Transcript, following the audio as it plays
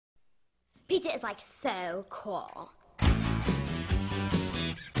Pizza is like so cool. I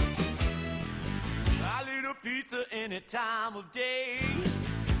eat a pizza any time of day.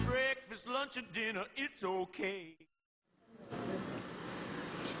 Breakfast, lunch, and dinner, it's okay.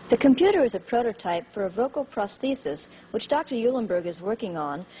 The computer is a prototype for a vocal prosthesis which Dr. Eulenberg is working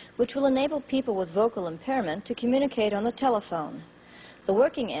on, which will enable people with vocal impairment to communicate on the telephone. The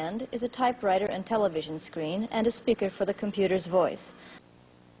working end is a typewriter and television screen and a speaker for the computer's voice.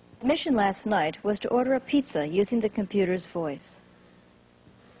 The mission last night was to order a pizza using the computer's voice.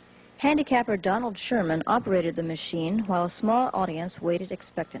 Handicapper Donald Sherman operated the machine while a small audience waited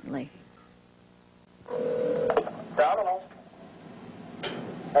expectantly. Domino.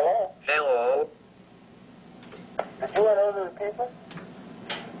 Hello? Hello. Did you want to order a pizza?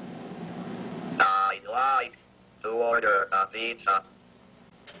 I'd like to order a pizza.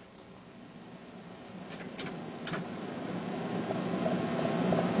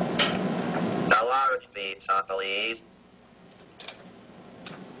 A large pizza, please.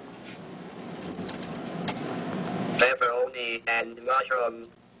 Pepperoni and mushrooms.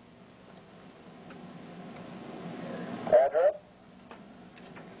 Address?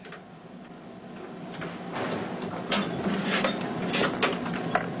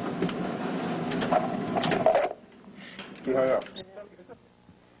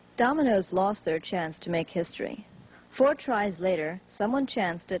 Domino's lost their chance to make history. 4 tries later, someone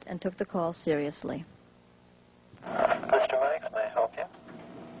chanced it and took the call seriously. Mr. Mike, may I help you?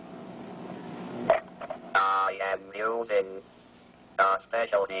 I am using a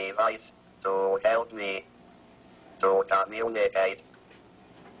special device to help me to communicate.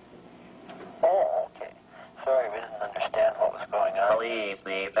 Oh, okay. Sorry, we didn't understand what was going on. Please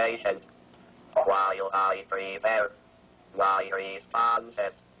be patient while I prepare my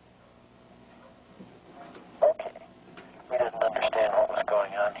responses. Okay. We didn't understand what was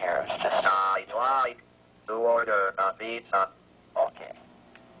going on here. It's just... I'd like to order a pizza. Okay.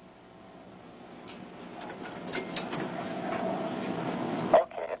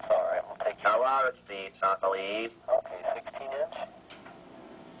 Okay, it's all right. We'll take A you. large pizza, please. Okay, 16-inch?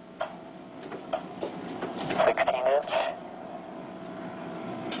 16-inch?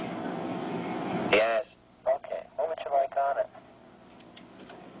 Yes. Okay. What would you like on it?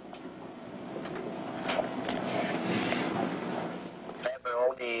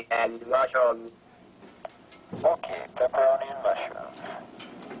 Pepperoni and mushrooms. Okay, pepperoni and mushrooms.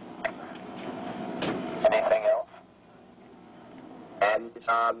 Anything else? And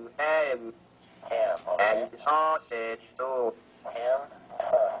some ham. Ham, okay. And sausage, too. Ham and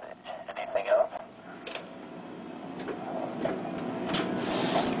sausage. Anything else?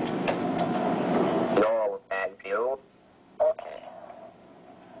 No, thank you. Okay.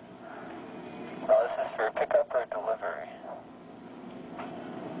 Now, this is for pickup or delivery?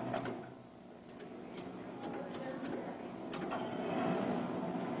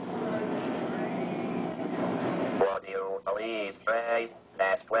 Would you please phrase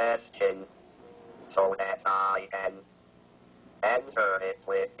that question so that I can answer it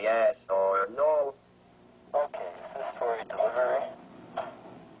with yes or no? Okay, is this for a delivery?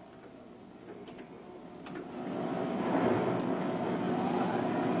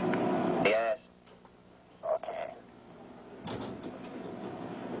 Yes. Okay.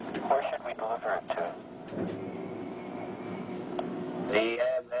 Where should we deliver it to? The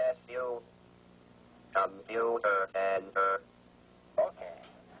MSU Computer Center. Okay.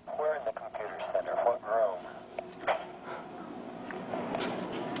 Where in the computer center? What room?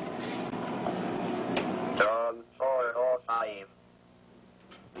 Room 405.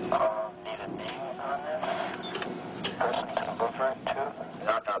 Need a name on this? Person to deliver it to?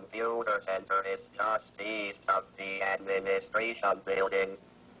 The computer center is just east of the administration building.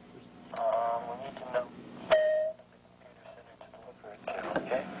 We need to know the computer center to deliver it to,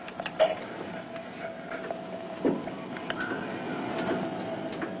 okay?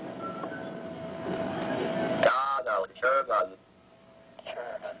 Donald Sherman.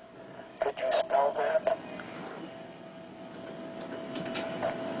 Sherman. Could you spell that?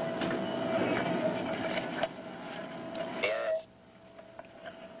 Yes.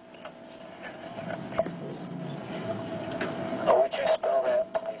 How would you spell that?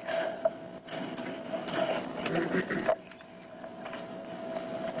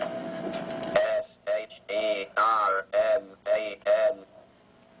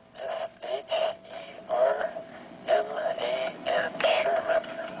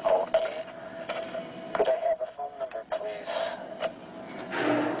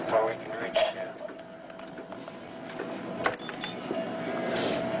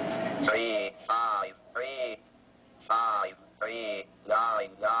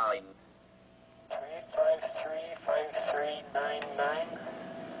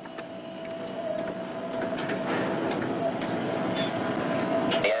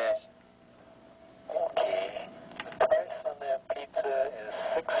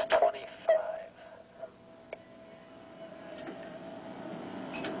 6:25.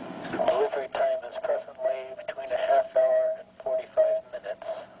 Delivery time is presently between a half hour and 45 minutes.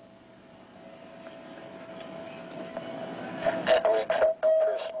 And we accept no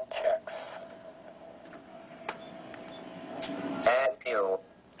personal checks. Thank you.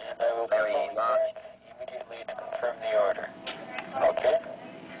 And I will be Very calling much. back immediately to confirm the order. Okay?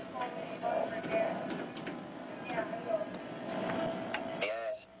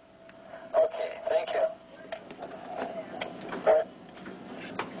 Yes. Okay, thank you. Bye.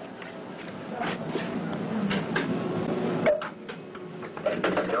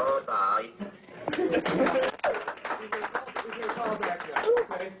 Goodbye.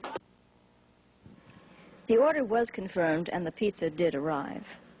 The order was confirmed and the pizza did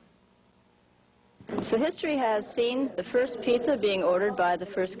arrive. So history has seen the first pizza being ordered by the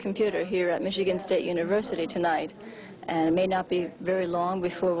first computer here at Michigan State University tonight. And it may not be very long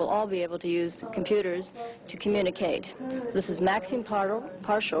before we'll all be able to use computers to communicate. This is Maxime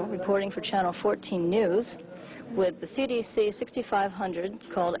Partial reporting for Channel 14 News with the CDC 6500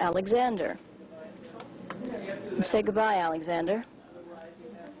 called Alexander. Say goodbye, Alexander.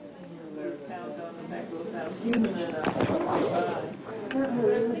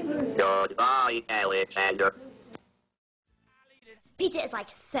 Goodbye, Alexander. Pizza is like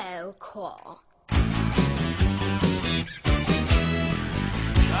so cool.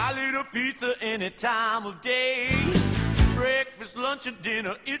 I'll eat a pizza any time of day. Breakfast, lunch, and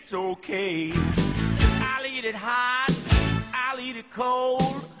dinner, it's okay. I'll eat it hot, I'll eat it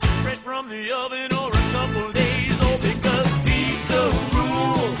cold, fresh from the oven or a couple days. Oh, because pizza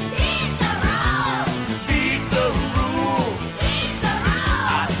rules. Pizza roll! Pizza rules. Pizza roll!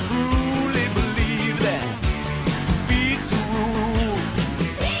 I truly believe that pizza rules.